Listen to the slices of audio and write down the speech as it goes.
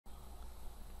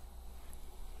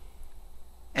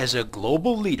As a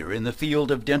global leader in the field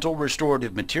of dental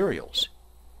restorative materials,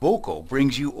 Voco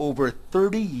brings you over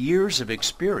 30 years of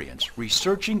experience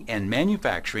researching and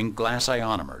manufacturing glass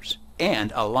ionomers,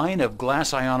 and a line of glass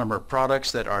ionomer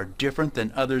products that are different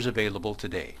than others available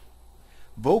today.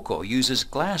 Voco uses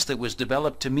glass that was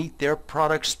developed to meet their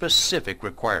product's specific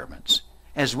requirements,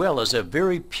 as well as a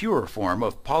very pure form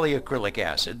of polyacrylic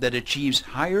acid that achieves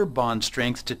higher bond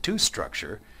strength to tooth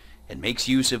structure and makes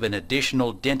use of an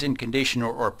additional dentin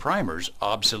conditioner or primers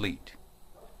obsolete.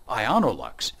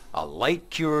 Ionolux, a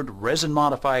light-cured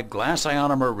resin-modified glass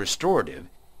ionomer restorative,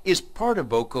 is part of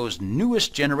Voco's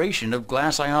newest generation of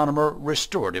glass ionomer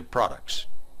restorative products.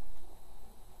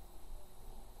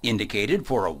 Indicated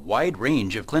for a wide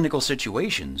range of clinical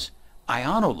situations,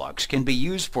 Ionolux can be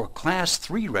used for Class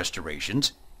 3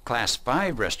 restorations, Class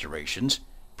 5 restorations,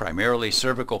 primarily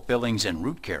cervical fillings and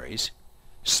root caries,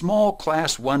 small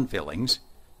Class 1 fillings,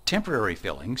 temporary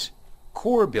fillings,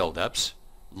 core buildups,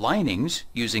 linings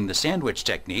using the sandwich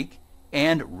technique,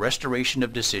 and restoration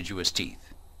of deciduous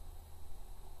teeth.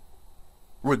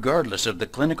 Regardless of the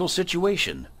clinical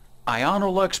situation,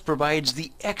 Ionolux provides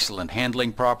the excellent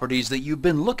handling properties that you've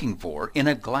been looking for in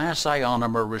a glass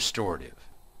ionomer restorative.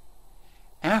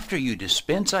 After you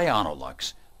dispense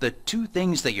Ionolux, the two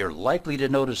things that you're likely to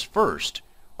notice first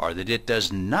are that it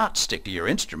does not stick to your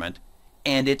instrument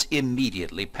and it's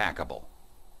immediately packable.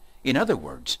 In other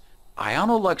words,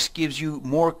 Ionolux gives you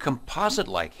more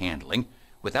composite-like handling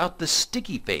without the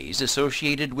sticky phase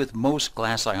associated with most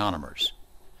glass ionomers.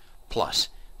 Plus,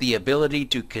 the ability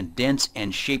to condense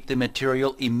and shape the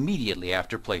material immediately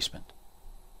after placement.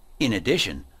 In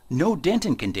addition, no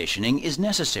dentin conditioning is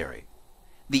necessary.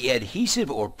 The adhesive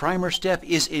or primer step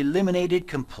is eliminated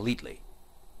completely.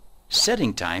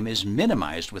 Setting time is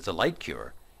minimized with the light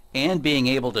cure, and being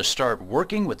able to start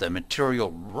working with the material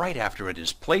right after it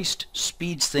is placed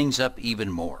speeds things up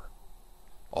even more.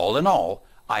 All in all,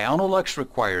 Ionolux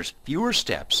requires fewer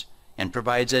steps and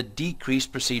provides a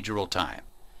decreased procedural time,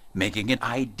 making it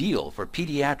ideal for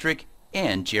pediatric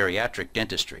and geriatric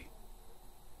dentistry.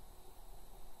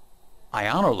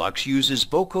 Ionolux uses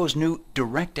Voco's new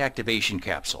direct activation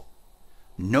capsule.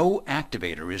 No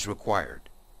activator is required.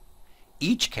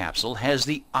 Each capsule has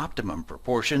the optimum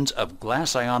proportions of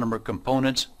glass ionomer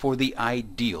components for the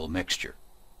ideal mixture.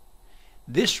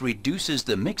 This reduces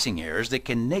the mixing errors that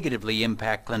can negatively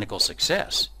impact clinical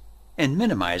success and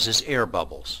minimizes air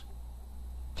bubbles.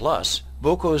 Plus,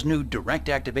 Voco's new direct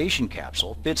activation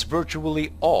capsule fits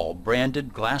virtually all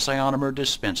branded glass ionomer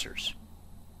dispensers.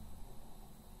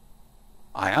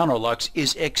 Ionolux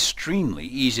is extremely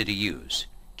easy to use,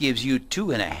 gives you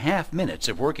 2.5 minutes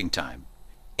of working time,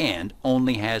 and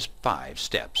only has 5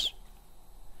 steps.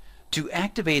 To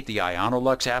activate the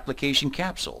Ionolux application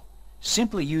capsule,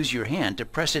 simply use your hand to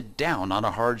press it down on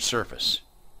a hard surface.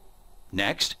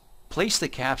 Next, place the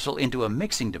capsule into a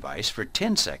mixing device for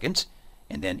 10 seconds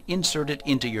and then insert it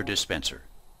into your dispenser.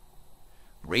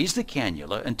 Raise the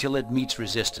cannula until it meets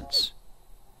resistance.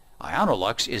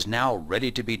 Ionolux is now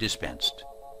ready to be dispensed.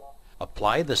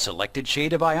 Apply the selected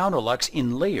shade of Ionolux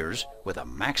in layers with a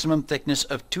maximum thickness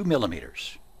of 2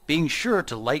 millimeters, being sure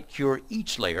to light cure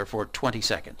each layer for 20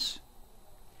 seconds.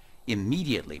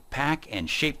 Immediately pack and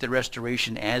shape the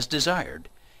restoration as desired,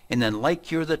 and then light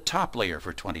cure the top layer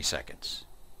for 20 seconds.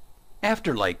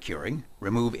 After light curing,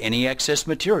 remove any excess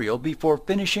material before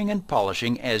finishing and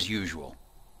polishing as usual.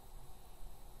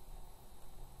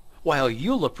 While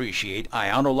you'll appreciate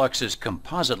Ionolux's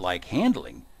composite-like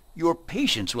handling, your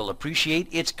patients will appreciate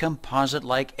its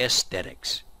composite-like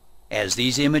aesthetics. As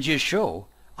these images show,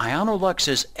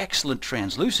 Ionolux's excellent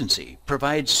translucency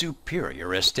provides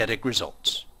superior aesthetic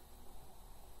results.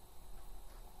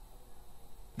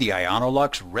 The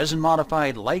Ionolux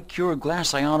resin-modified light cure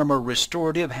glass ionomer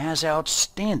restorative has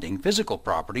outstanding physical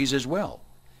properties as well,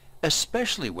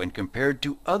 especially when compared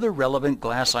to other relevant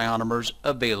glass ionomers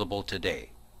available today.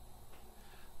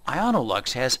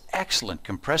 Ionolux has excellent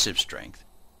compressive strength,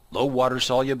 low water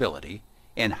solubility,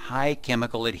 and high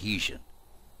chemical adhesion.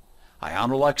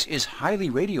 Ionolux is highly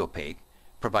radiopaque,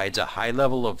 provides a high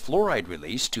level of fluoride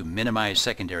release to minimize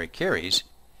secondary caries,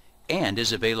 and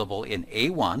is available in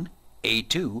A1,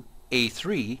 A2,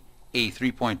 A3,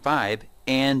 A3.5,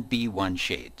 and B1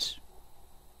 shades.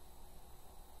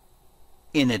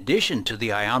 In addition to the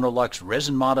Ionolux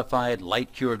resin-modified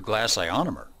light-cured glass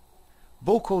ionomer,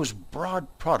 Voco's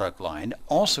broad product line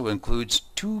also includes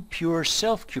 2 pure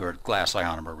self-cured glass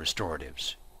ionomer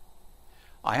restoratives.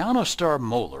 Ionostar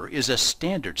Molar is a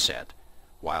standard set,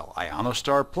 while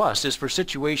Ionostar Plus is for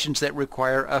situations that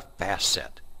require a fast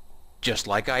set. Just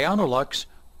like Ionolux,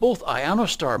 both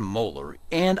Ionostar Molar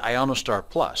and Ionostar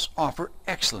Plus offer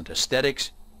excellent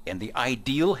aesthetics and the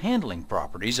ideal handling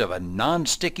properties of a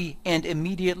non-sticky and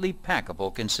immediately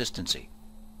packable consistency.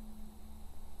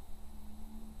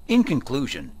 In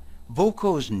conclusion,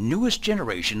 Voco's newest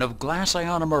generation of glass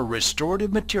ionomer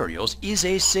restorative materials is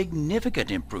a significant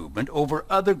improvement over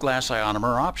other glass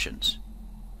ionomer options.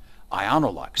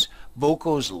 Ionolux,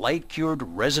 Voco's light-cured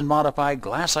resin-modified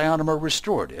glass ionomer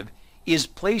restorative, is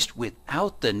placed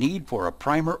without the need for a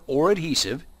primer or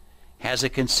adhesive, has a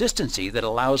consistency that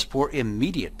allows for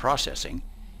immediate processing,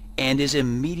 and is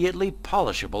immediately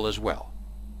polishable as well.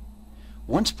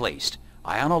 Once placed,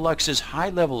 Ionolux's high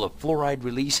level of fluoride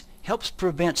release helps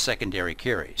prevent secondary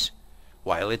caries,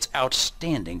 while its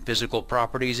outstanding physical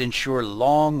properties ensure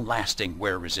long-lasting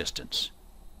wear resistance.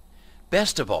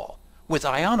 Best of all, with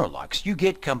Ionolux you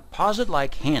get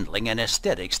composite-like handling and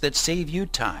aesthetics that save you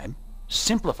time,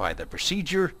 simplify the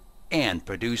procedure, and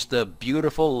produce the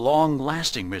beautiful,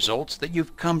 long-lasting results that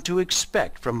you've come to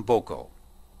expect from Voco.